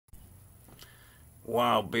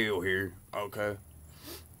Wild Bill here, okay?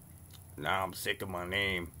 Now I'm sick of my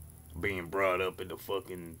name being brought up into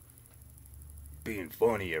fucking being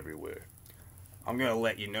funny everywhere. I'm gonna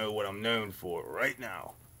let you know what I'm known for right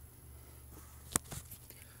now.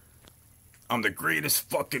 I'm the greatest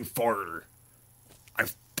fucking farter. I,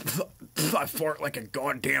 I fart like a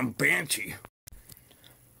goddamn banshee.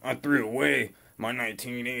 I threw away my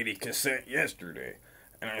 1980 cassette yesterday,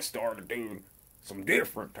 and I started doing some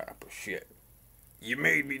different type of shit. You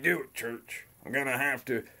made me do it, Church. I'm gonna have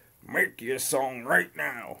to make you a song right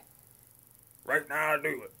now. Right now I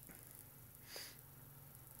do it.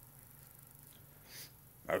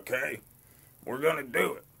 Okay? We're gonna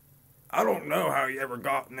do it. I don't know how you ever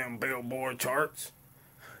got in them Billboard charts.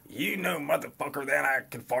 You know, motherfucker, that I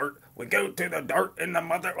can fart. We go to the dirt in the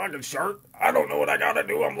motherfucking shirt. I don't know what I gotta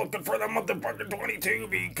do. I'm looking for the motherfucking 22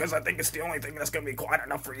 because I think it's the only thing that's gonna be quite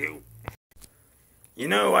enough for you. You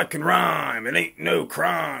know, I can rhyme. It ain't no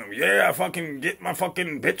crime. Yeah, I fucking get my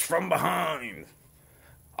fucking bitch from behind.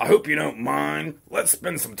 I hope you don't mind. Let's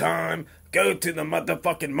spend some time. Go to the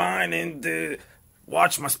motherfucking mine and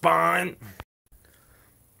watch my spine.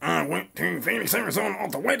 I went to Phoenix, Arizona, on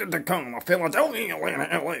the way to Tacoma, Philadelphia,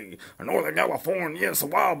 Atlanta, L.A., Northern California, so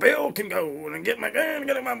Wild Bill can go and get my gun,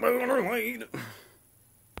 get my boner laid.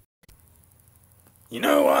 You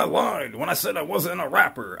know, I lied when I said I wasn't a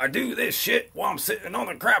rapper. I do this shit while I'm sitting on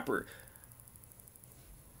the crapper.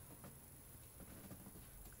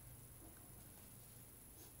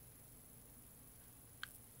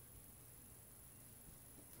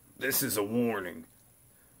 This is a warning.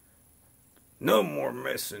 No more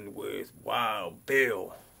messing with Wild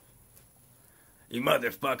Bill. You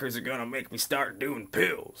motherfuckers are gonna make me start doing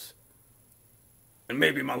pills. And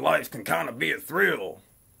maybe my life can kinda be a thrill.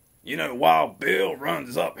 You know, Wild Bill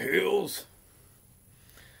runs up hills.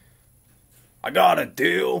 I got a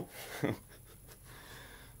deal.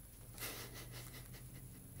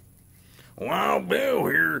 Wild Bill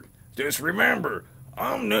here. Just remember,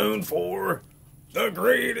 I'm known for the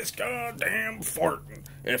greatest goddamn farting.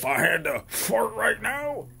 If I had to fart right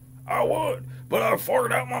now, I would. But I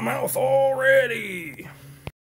fart out my mouth already.